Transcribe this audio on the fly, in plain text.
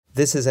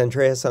This is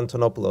Andreas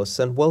Antonopoulos,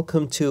 and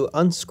welcome to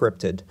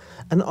Unscripted,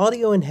 an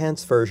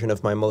audio-enhanced version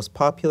of my most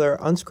popular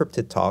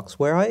unscripted talks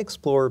where I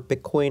explore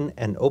Bitcoin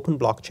and open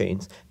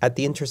blockchains at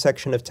the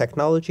intersection of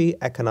technology,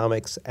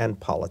 economics, and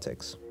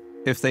politics.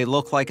 If they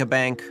look like a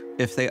bank,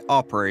 if they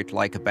operate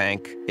like a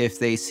bank, if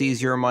they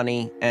seize your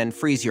money and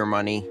freeze your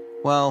money,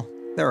 well,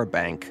 they're a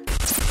bank.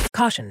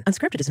 Caution,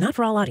 Unscripted is not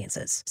for all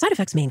audiences. Side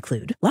effects may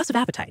include loss of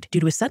appetite due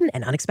to a sudden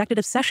and unexpected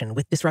obsession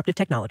with disruptive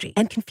technology,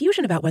 and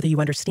confusion about whether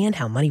you understand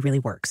how money really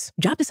works.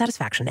 Job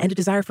dissatisfaction and a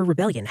desire for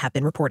rebellion have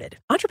been reported.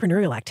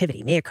 Entrepreneurial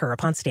activity may occur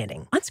upon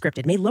standing.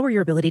 Unscripted may lower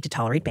your ability to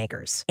tolerate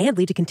bankers and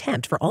lead to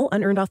contempt for all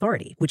unearned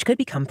authority, which could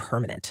become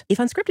permanent. If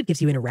Unscripted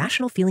gives you an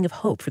irrational feeling of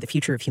hope for the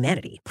future of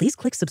humanity, please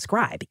click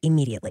subscribe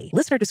immediately.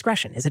 Listener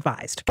discretion is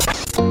advised.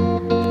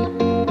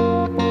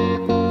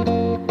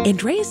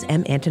 Andreas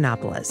M.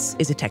 Antonopoulos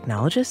is a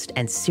technologist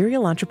and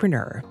serial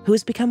entrepreneur who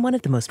has become one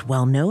of the most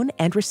well-known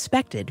and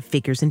respected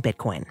figures in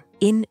Bitcoin.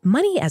 In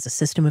Money as a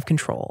System of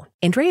Control,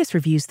 Andreas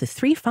reviews the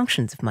three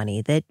functions of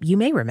money that you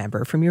may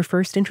remember from your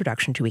first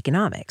introduction to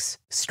economics: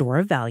 store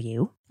of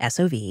value,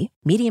 SOV,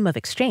 medium of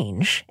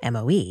exchange,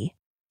 MOE,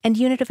 and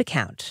unit of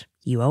account,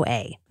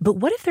 UOA. But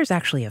what if there's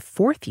actually a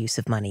fourth use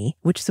of money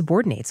which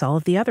subordinates all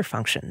of the other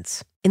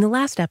functions? In the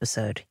last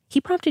episode, he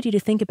prompted you to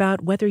think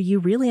about whether you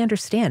really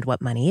understand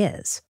what money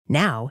is.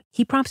 Now,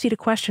 he prompts you to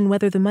question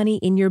whether the money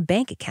in your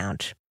bank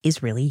account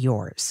is really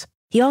yours.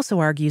 He also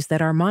argues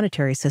that our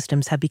monetary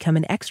systems have become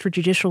an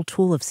extrajudicial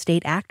tool of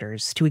state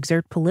actors to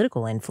exert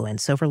political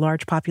influence over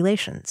large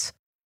populations,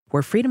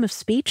 where freedom of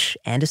speech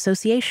and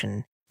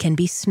association can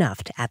be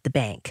snuffed at the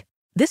bank.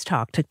 This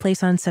talk took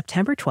place on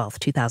September 12,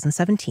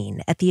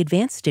 2017, at the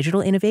Advanced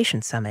Digital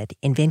Innovation Summit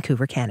in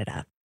Vancouver,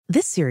 Canada.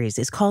 This series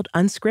is called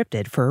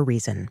Unscripted for a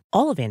reason.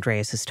 All of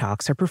Andreas's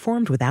talks are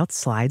performed without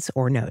slides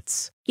or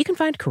notes. You can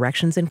find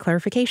corrections and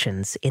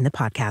clarifications in the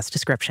podcast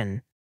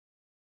description.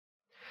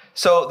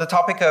 So the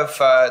topic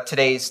of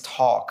today's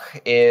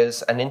talk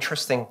is an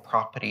interesting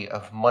property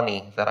of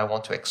money that I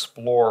want to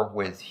explore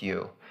with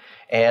you.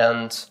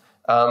 And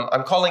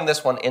I'm calling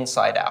this one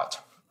Inside Out.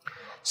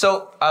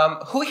 So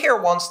who here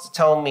wants to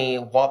tell me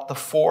what the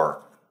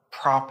four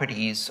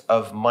properties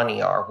of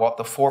money are, what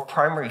the four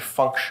primary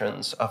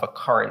functions of a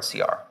currency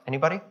are?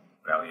 Anybody?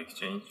 Value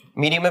exchange.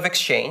 Medium of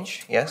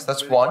exchange, yes,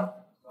 that's one.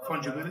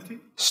 Fungibility.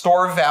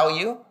 Store of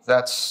value,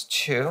 that's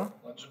two.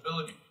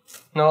 Fungibility.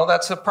 No,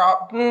 that's a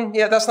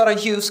that's not a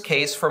use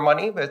case for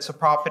money, but it's a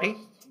property.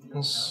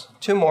 There's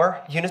two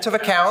more. Unit of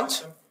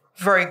account,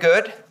 very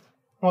good.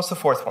 What's the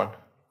fourth one?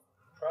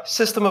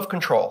 System of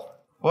control.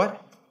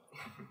 What?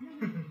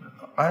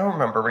 I don't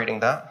remember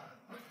reading that.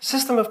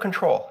 System of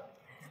control.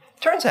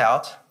 Turns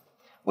out,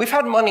 we've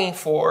had money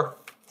for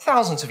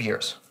thousands of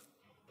years,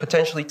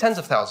 potentially tens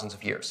of thousands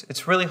of years.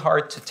 It's really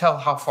hard to tell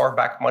how far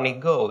back money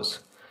goes.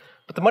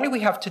 But the money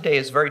we have today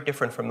is very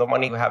different from the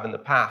money we have in the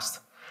past,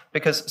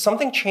 because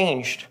something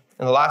changed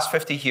in the last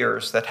 50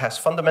 years that has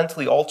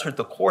fundamentally altered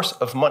the course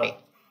of money,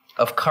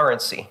 of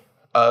currency,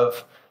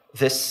 of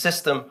this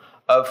system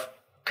of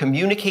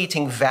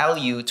communicating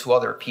value to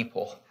other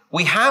people.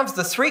 We have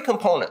the three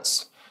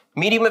components: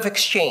 medium of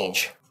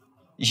exchange,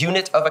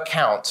 unit of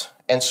account,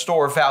 and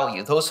store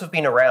value. Those have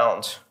been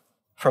around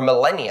for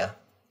millennia.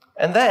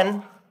 And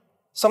then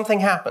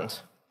something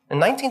happened. In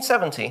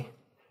 1970,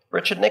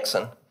 Richard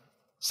Nixon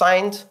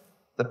signed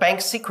the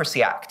Bank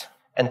Secrecy Act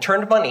and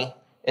turned money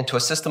into a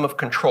system of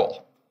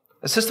control.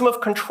 A system of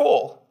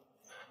control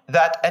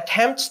that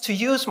attempts to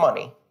use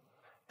money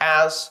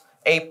as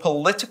a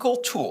political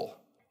tool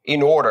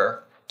in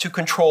order to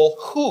control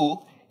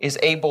who is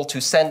able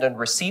to send and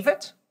receive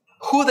it,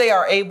 who they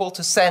are able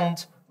to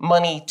send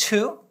money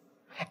to,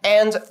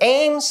 and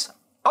aims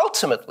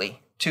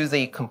ultimately to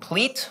the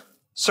complete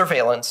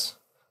surveillance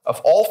of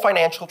all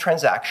financial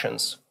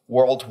transactions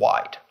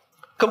worldwide.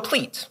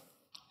 Complete,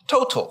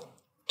 total,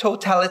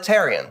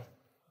 totalitarian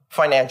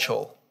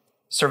financial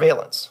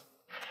surveillance.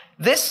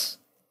 This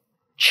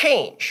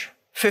change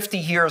 50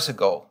 years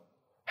ago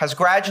has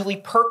gradually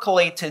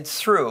percolated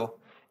through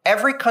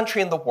every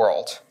country in the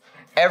world,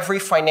 every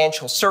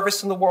financial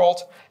service in the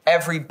world,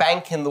 every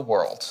bank in the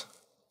world.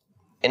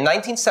 In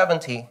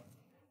 1970,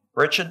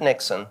 Richard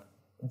Nixon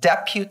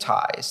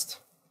deputized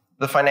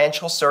the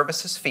financial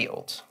services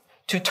field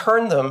to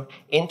turn them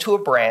into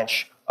a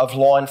branch of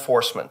law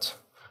enforcement.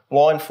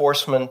 Law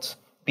enforcement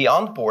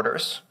beyond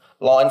borders,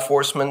 law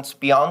enforcement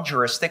beyond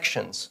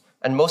jurisdictions,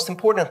 and most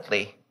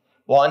importantly,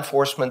 law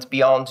enforcement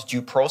beyond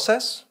due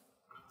process,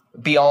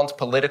 beyond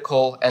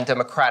political and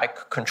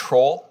democratic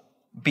control,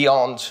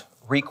 beyond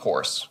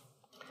recourse.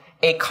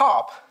 A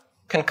cop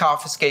can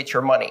confiscate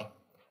your money.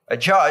 A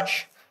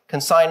judge can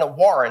sign a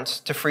warrant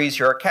to freeze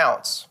your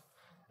accounts.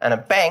 And a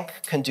bank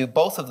can do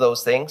both of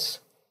those things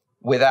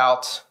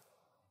without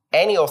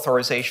any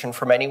authorization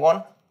from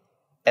anyone,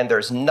 and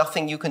there's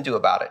nothing you can do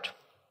about it.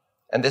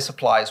 And this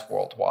applies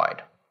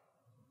worldwide.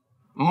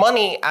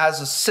 Money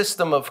as a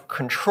system of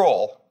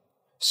control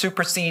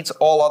supersedes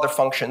all other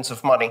functions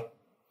of money.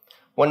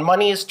 When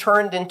money is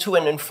turned into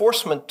an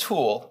enforcement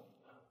tool,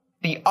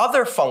 the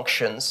other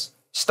functions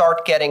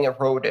start getting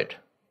eroded.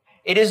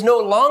 it is no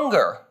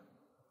longer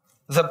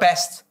the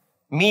best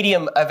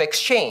medium of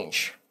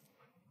exchange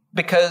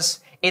because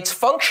its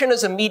function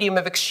as a medium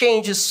of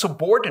exchange is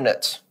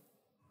subordinate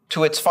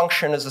to its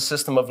function as a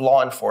system of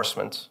law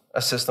enforcement,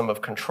 a system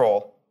of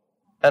control.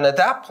 And at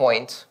that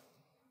point,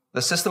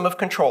 the system of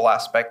control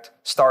aspect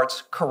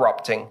starts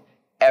corrupting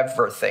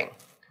everything.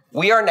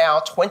 We are now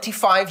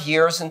 25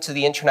 years into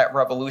the internet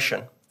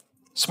revolution.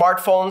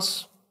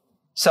 Smartphones,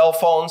 cell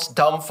phones,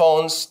 dumb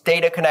phones,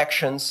 data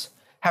connections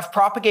have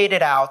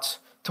propagated out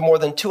to more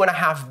than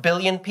 2.5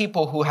 billion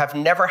people who have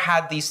never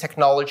had these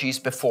technologies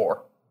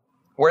before.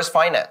 Where's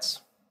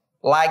finance?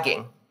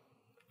 Lagging.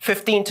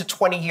 15 to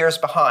 20 years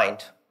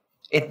behind.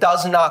 It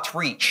does not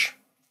reach.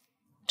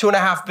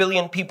 2.5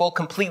 billion people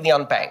completely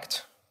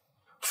unbanked.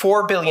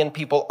 4 billion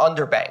people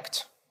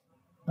underbanked.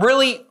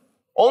 Really,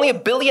 only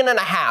 1.5 billion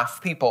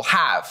people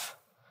have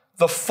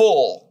the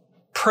full,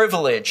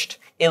 privileged,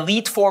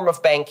 elite form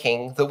of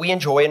banking that we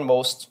enjoy in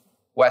most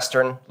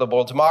Western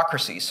liberal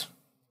democracies.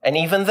 And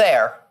even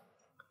there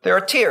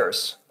are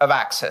tiers of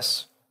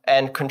access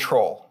and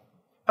control.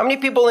 How many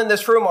people in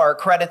this room are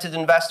accredited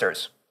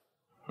investors?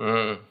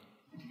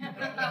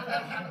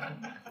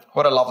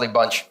 What a lovely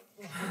bunch.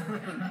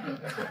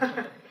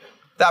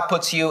 That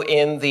puts you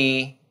in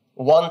the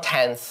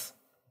 1/10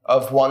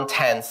 of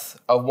 1/10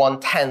 of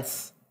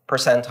 1/10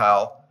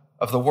 percentile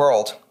of the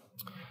world.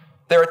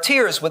 There are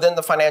tiers within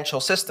the financial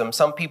system.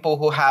 Some people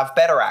who have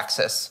better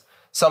access,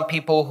 some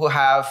people who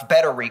have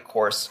better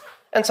recourse,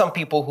 and some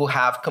people who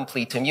have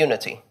complete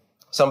immunity.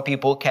 Some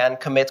people can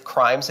commit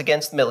crimes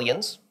against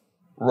millions,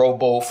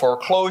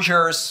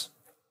 robo-foreclosures,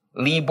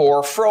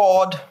 Libor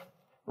fraud,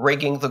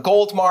 rigging the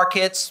gold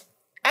markets,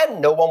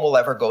 and no one will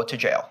ever go to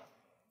jail.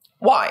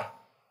 Why?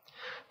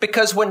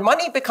 Because when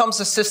money becomes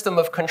a system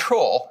of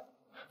control,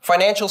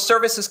 financial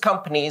services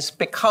companies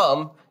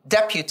become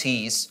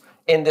deputies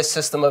in this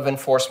system of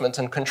enforcement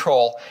and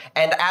control.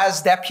 And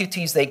as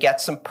deputies, they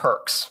get some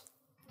perks.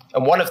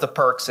 And one of the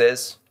perks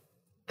is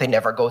they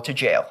never go to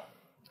jail.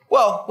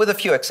 Well, with a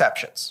few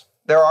exceptions.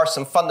 There are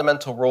some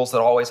fundamental rules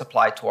that always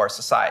apply to our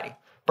society.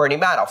 Bernie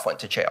Madoff went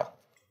to jail.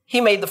 He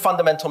made the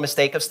fundamental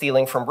mistake of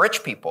stealing from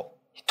rich people.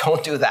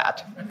 Don't do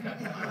that.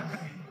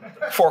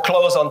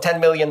 Foreclose on 10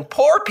 million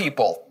poor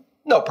people.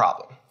 No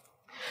problem.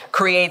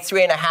 Create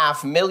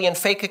 3.5 million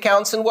fake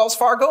accounts in Wells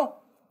Fargo?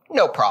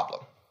 No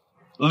problem.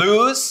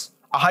 Lose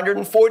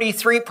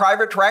 143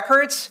 private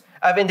records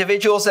of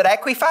individuals at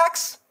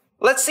Equifax?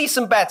 Let's see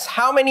some bets.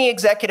 How many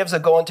executives are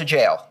going to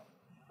jail?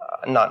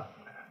 None.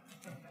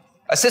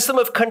 A system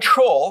of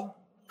control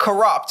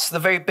corrupts the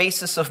very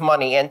basis of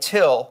money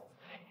until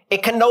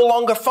it can no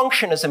longer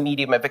function as a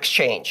medium of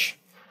exchange.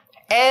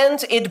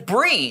 And it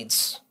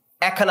breeds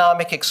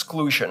economic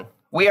exclusion.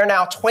 We are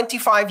now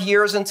 25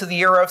 years into the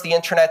era of the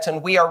internet,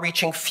 and we are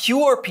reaching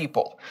fewer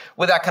people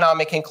with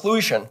economic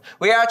inclusion.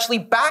 We are actually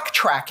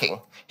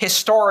backtracking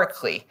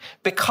historically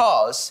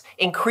because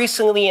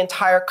increasingly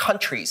entire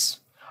countries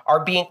are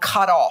being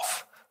cut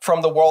off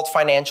from the world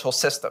financial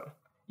system.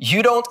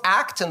 You don't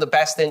act in the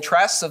best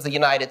interests of the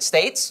United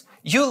States,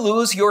 you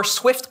lose your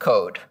SWIFT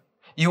code.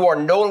 You are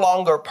no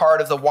longer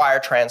part of the wire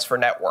transfer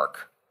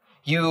network.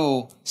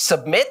 You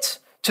submit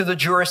to the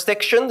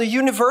jurisdiction, the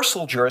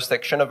universal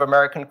jurisdiction of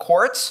American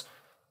courts,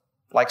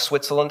 like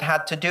Switzerland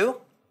had to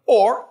do,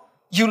 or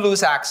you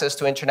lose access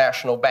to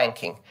international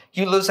banking.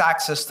 You lose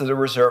access to the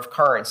reserve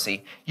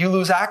currency. You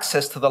lose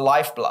access to the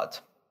lifeblood.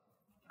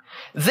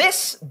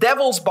 This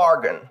devil's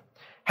bargain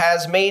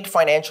has made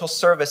financial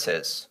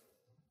services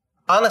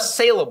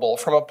unassailable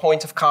from a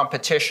point of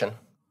competition.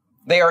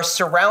 They are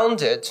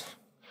surrounded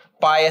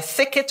by a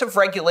thicket of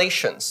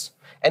regulations,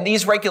 and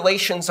these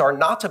regulations are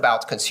not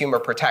about consumer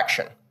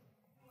protection.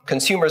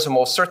 Consumers are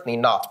most certainly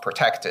not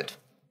protected.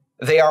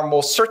 They are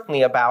most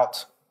certainly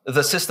about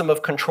the system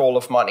of control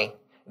of money.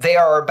 They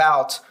are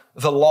about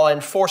the law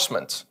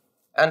enforcement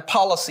and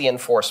policy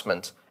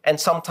enforcement, and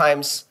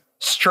sometimes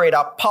straight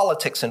up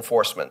politics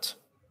enforcement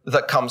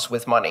that comes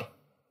with money.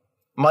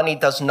 Money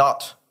does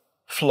not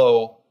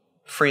flow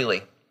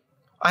freely.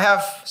 I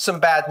have some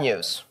bad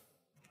news.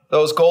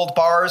 Those gold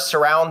bars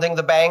surrounding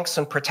the banks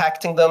and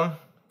protecting them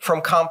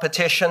from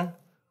competition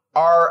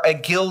are a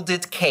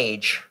gilded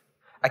cage,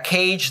 a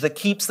cage that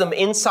keeps them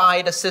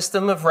inside a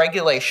system of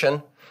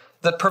regulation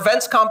that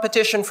prevents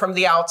competition from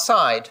the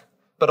outside,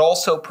 but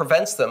also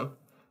prevents them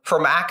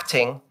from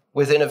acting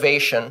with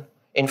innovation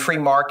in free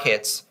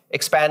markets,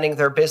 expanding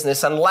their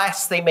business,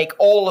 unless they make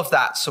all of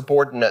that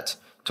subordinate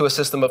to a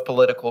system of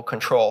political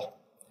control.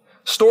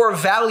 Store of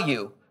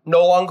value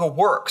no longer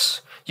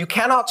works. You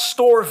cannot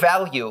store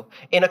value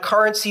in a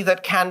currency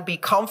that can be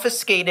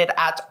confiscated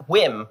at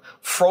whim,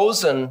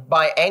 frozen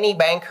by any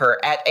banker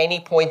at any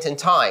point in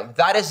time.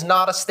 That is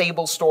not a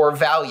stable store of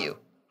value.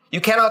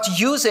 You cannot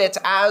use it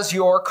as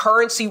your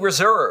currency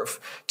reserve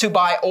to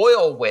buy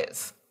oil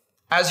with,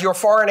 as your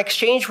foreign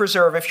exchange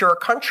reserve if you're a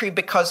country,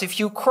 because if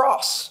you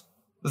cross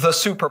the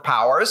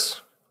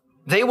superpowers,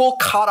 they will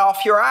cut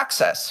off your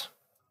access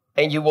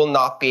and you will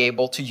not be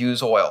able to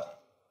use oil.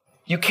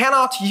 You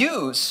cannot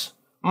use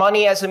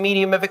money as a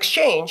medium of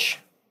exchange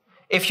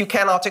if you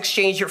cannot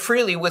exchange it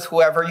freely with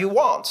whoever you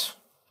want.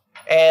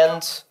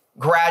 And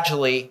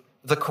gradually,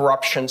 the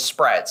corruption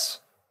spreads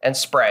and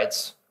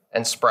spreads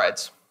and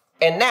spreads.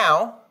 And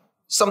now,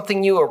 something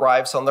new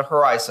arrives on the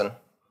horizon.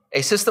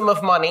 A system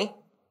of money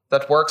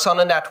that works on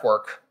a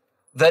network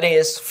that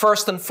is,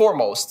 first and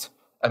foremost,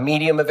 a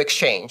medium of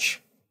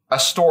exchange, a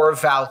store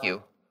of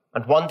value,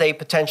 and one day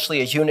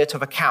potentially a unit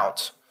of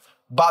account,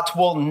 but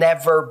will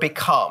never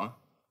become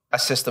a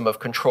system of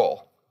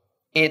control.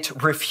 It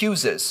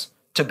refuses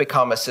to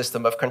become a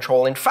system of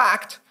control. In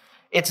fact,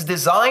 its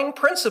design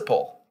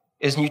principle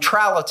is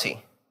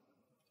neutrality,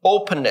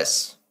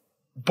 openness,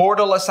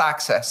 borderless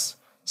access,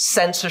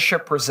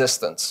 censorship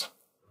resistance.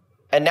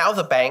 And now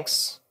the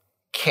banks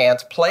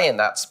can't play in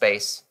that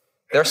space.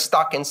 They're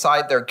stuck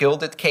inside their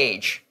gilded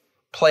cage,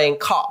 playing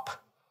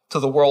cop to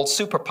the world's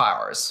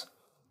superpowers,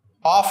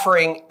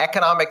 offering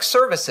economic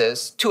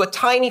services to a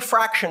tiny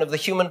fraction of the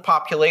human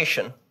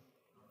population,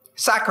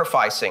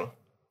 sacrificing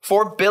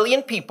 4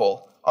 billion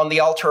people on the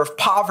altar of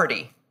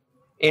poverty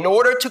in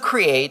order to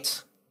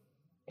create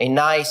a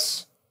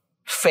nice,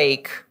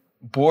 fake,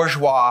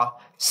 bourgeois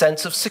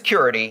sense of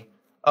security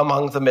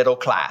among the middle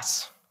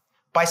class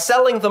by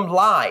selling them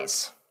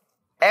lies.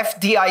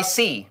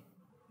 FDIC.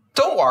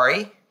 Don't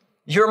worry,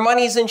 your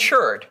money's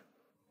insured,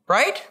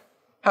 right?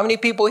 How many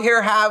people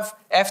here have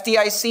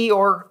FDIC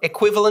or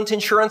equivalent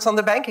insurance on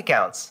their bank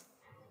accounts?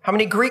 How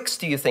many Greeks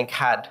do you think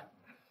had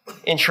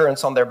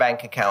insurance on their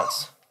bank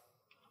accounts?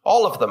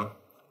 All of them.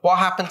 What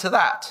happened to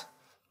that?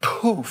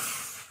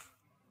 Poof.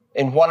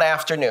 In one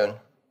afternoon,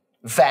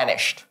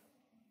 vanished.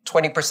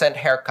 20%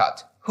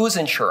 haircut. Whose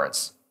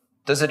insurance?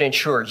 Does it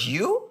insure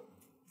you?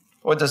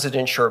 Or does it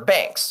insure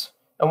banks?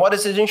 And what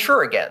does it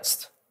insure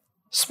against?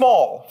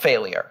 Small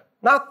failure,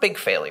 not big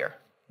failure.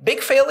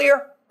 Big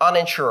failure,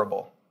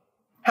 uninsurable.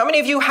 How many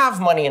of you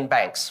have money in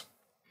banks?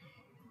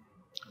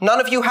 None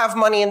of you have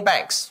money in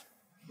banks.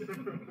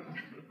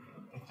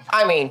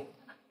 I mean,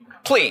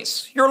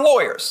 please, you're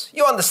lawyers.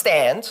 You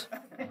understand.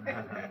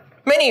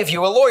 Many of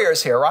you are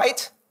lawyers here,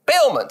 right?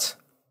 Bailment.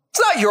 It's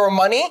not your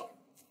money.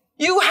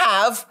 You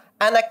have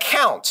an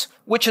account,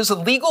 which is a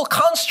legal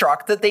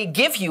construct that they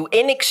give you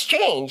in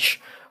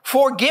exchange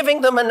for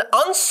giving them an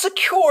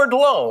unsecured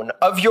loan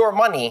of your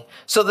money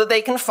so that they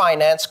can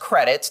finance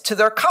credit to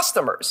their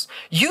customers.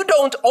 You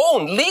don't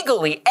own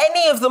legally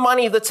any of the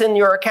money that's in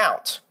your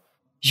account.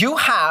 You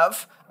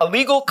have a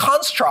legal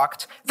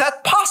construct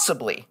that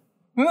possibly,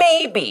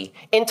 maybe,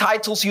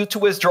 entitles you to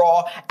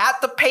withdraw at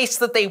the pace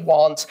that they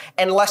want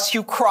unless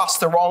you cross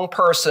the wrong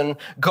person,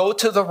 go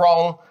to the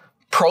wrong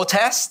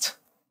protest,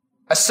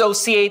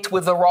 associate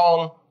with the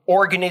wrong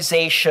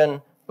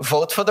organization,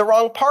 vote for the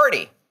wrong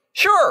party.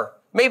 Sure,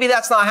 maybe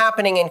that's not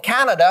happening in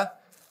Canada,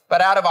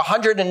 but out of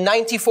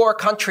 194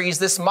 countries,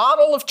 this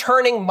model of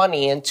turning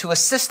money into a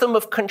system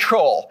of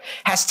control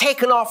has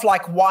taken off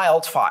like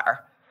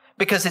wildfire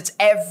because it's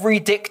every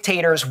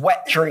dictator's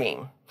wet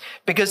dream,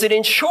 because it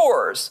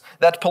ensures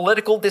that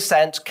political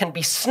dissent can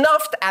be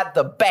snuffed at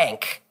the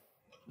bank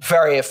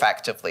very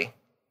effectively.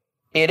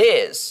 It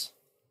is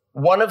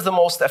one of the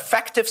most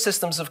effective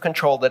systems of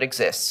control that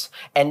exists.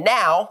 And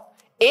now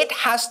it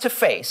has to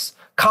face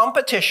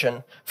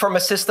competition from a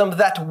system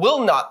that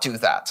will not do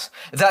that,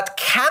 that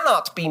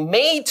cannot be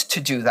made to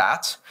do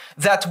that,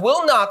 that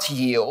will not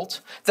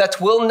yield,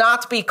 that will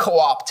not be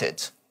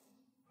co-opted.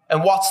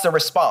 And what's the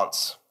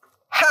response?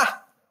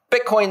 Ha!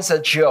 Bitcoin's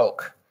a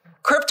joke.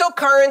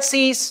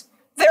 Cryptocurrencies,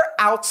 they're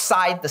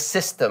outside the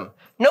system.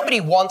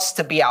 Nobody wants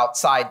to be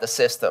outside the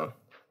system.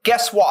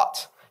 Guess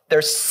what?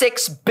 There's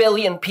 6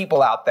 billion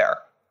people out there.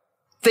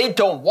 They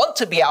don't want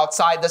to be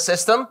outside the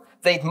system.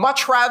 They'd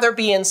much rather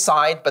be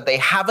inside, but they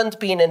haven't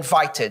been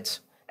invited,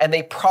 and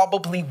they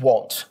probably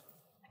won't.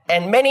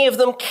 And many of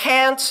them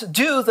can't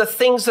do the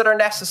things that are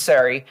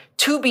necessary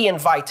to be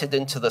invited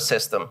into the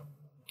system.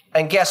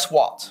 And guess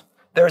what?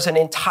 There's an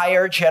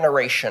entire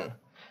generation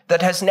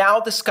that has now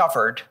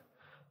discovered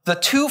the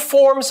 2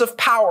 forms of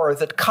power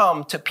that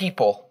come to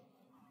people.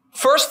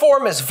 First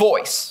form is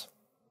voice,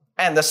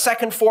 and the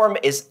second form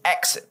is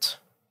exit.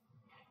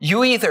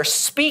 You either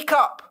speak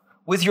up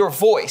with your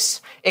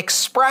voice,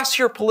 express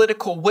your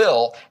political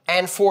will,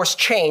 and force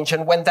change.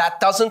 And when that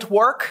doesn't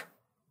work,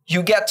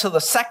 you get to the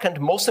second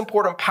most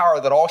important power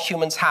that all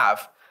humans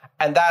have,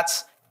 and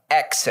that's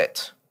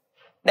exit.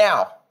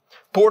 Now,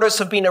 borders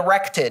have been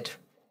erected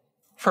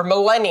for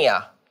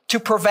millennia to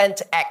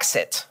prevent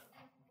exit,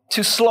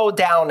 to slow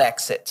down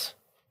exit.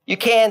 You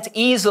can't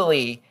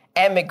easily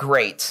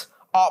emigrate,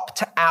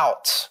 opt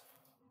out,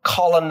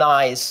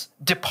 colonize,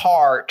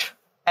 depart,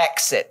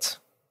 exit.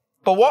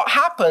 But what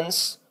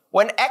happens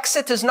when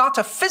exit is not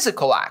a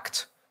physical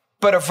act,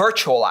 but a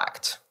virtual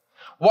act?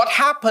 What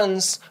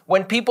happens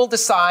when people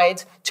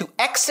decide to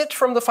exit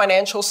from the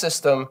financial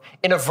system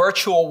in a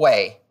virtual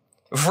way?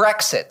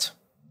 Vrexit,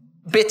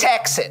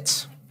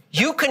 Bitexit.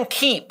 You can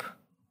keep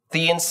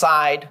the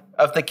inside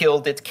of the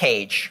gilded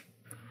cage.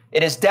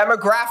 It is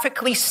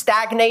demographically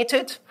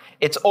stagnated,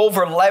 it's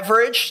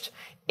over-leveraged,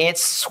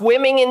 it's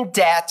swimming in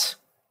debt,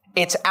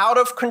 it's out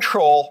of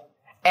control,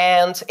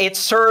 and it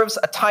serves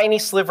a tiny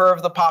sliver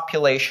of the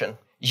population.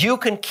 You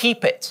can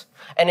keep it.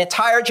 An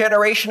entire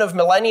generation of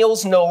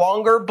millennials no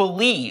longer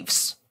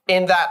believes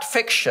in that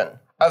fiction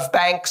of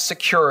bank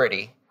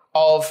security,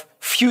 of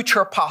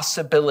future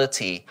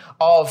possibility,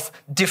 of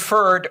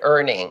deferred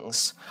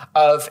earnings,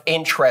 of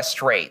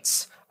interest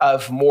rates,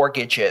 of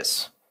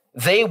mortgages.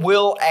 They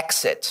will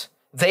exit.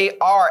 They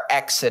are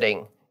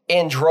exiting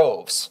in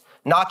droves,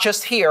 not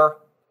just here,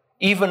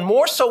 even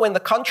more so in the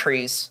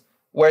countries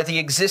where the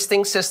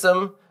existing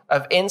system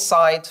of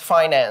inside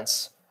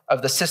finance,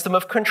 of the system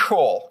of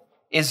control,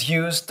 is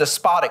used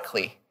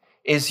despotically,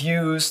 is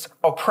used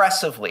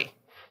oppressively.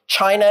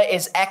 China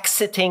is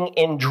exiting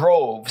in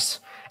droves,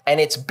 and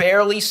it's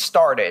barely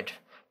started.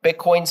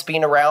 Bitcoin's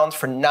been around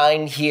for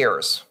 9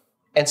 years.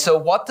 And so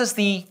what does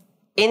the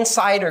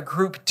insider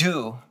group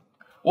do?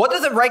 What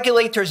do the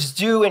regulators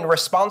do in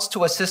response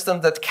to a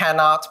system that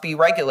cannot be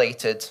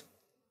regulated?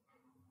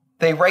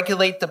 They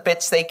regulate the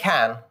bits they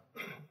can.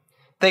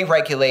 They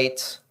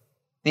regulate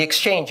the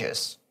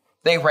exchanges.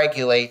 They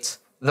regulate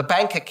the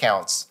bank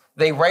accounts.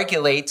 They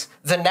regulate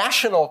the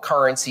national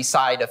currency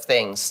side of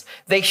things.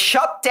 They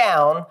shut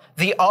down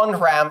the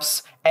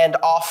on-ramps and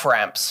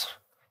off-ramps.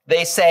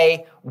 They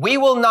say, we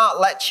will not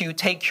let you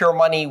take your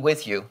money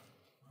with you.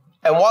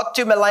 And what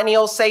do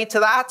millennials say to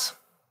that?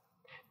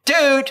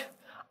 Dude,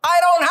 I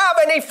don't have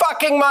any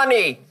fucking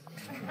money.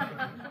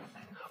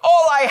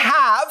 All I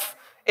have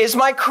is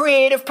my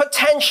creative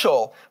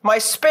potential, my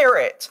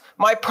spirit,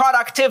 my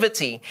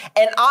productivity,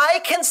 and I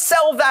can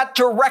sell that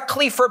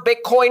directly for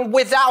Bitcoin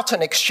without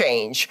an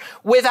exchange,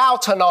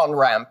 without an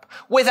on-ramp,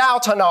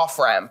 without an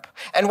off-ramp.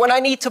 And when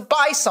I need to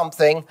buy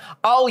something,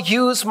 I'll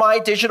use my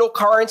digital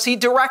currency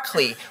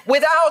directly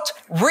without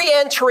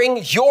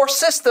re-entering your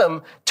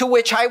system to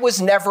which I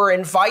was never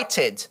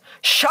invited.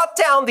 Shut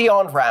down the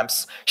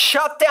on-ramps,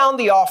 shut down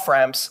the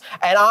off-ramps,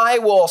 and I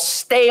will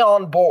stay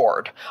on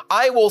board.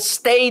 I will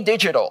stay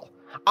digital.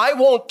 I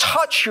won't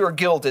touch your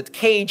gilded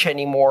cage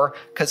anymore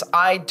because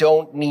I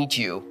don't need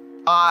you.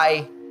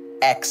 I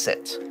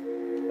exit.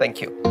 Thank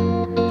you.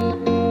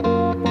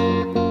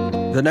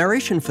 The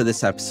narration for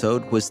this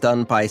episode was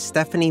done by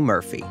Stephanie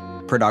Murphy.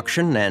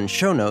 Production and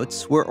show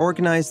notes were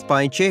organized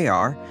by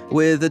JR,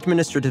 with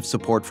administrative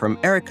support from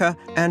Erica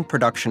and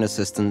production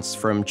assistance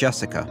from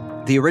Jessica.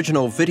 The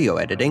original video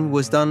editing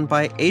was done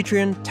by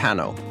Adrian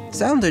Tano.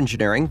 Sound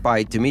engineering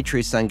by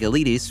Dimitri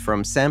Sangilidis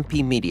from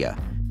Sampi Media.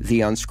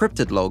 The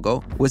Unscripted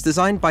logo was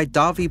designed by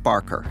Davi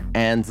Barker,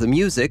 and the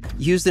music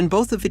used in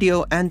both the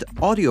video and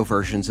audio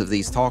versions of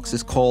these talks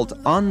is called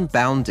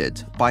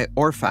Unbounded by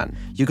Orphan.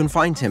 You can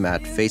find him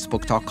at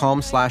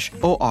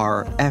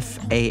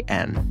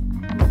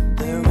facebook.com/ORFAN.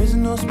 There is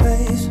no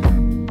space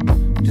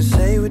to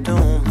say we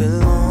don't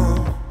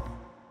belong.